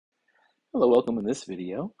Hello, welcome. In this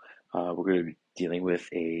video, we're going to be dealing with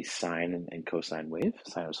a sine and cosine wave,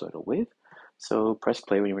 sinusoidal wave. So press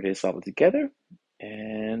play when you're ready to solve it together,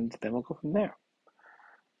 and then we'll go from there.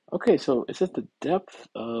 Okay, so it says the depth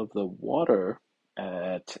of the water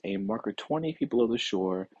at a marker 20 feet below the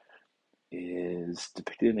shore is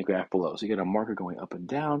depicted in the graph below. So you get a marker going up and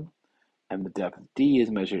down, and the depth D is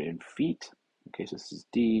measured in feet. Okay, so this is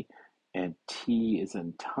D, and T is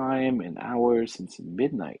in time in hours since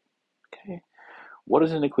midnight. Okay. What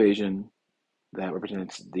is an equation that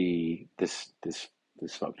represents this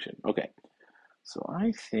function? Okay, so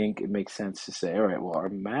I think it makes sense to say, all right, well, our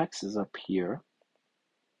max is up here,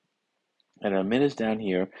 and our min is down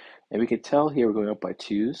here, and we could tell here we're going up by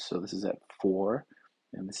twos, so this is at 4,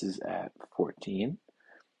 and this is at 14.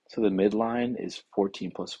 So the midline is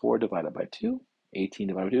 14 plus 4 divided by 2. 18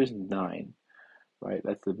 divided by 2 is 9, right?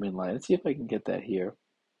 That's the midline. Let's see if I can get that here.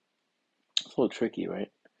 It's a little tricky,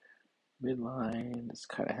 right? Midline is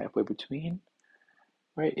kind of halfway between.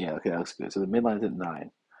 Right? Yeah, okay, that looks good. So the midline is at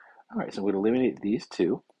 9. All right, so we're going to eliminate these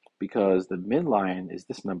two because the midline is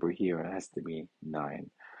this number here, and it has to be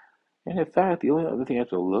 9. And in fact, the only other thing I have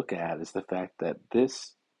to look at is the fact that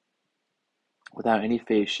this, without any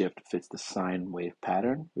phase shift, fits the sine wave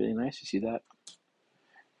pattern. Really nice, you see that?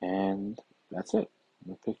 And that's it. I'm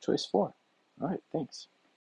going to pick choice 4. All right, thanks.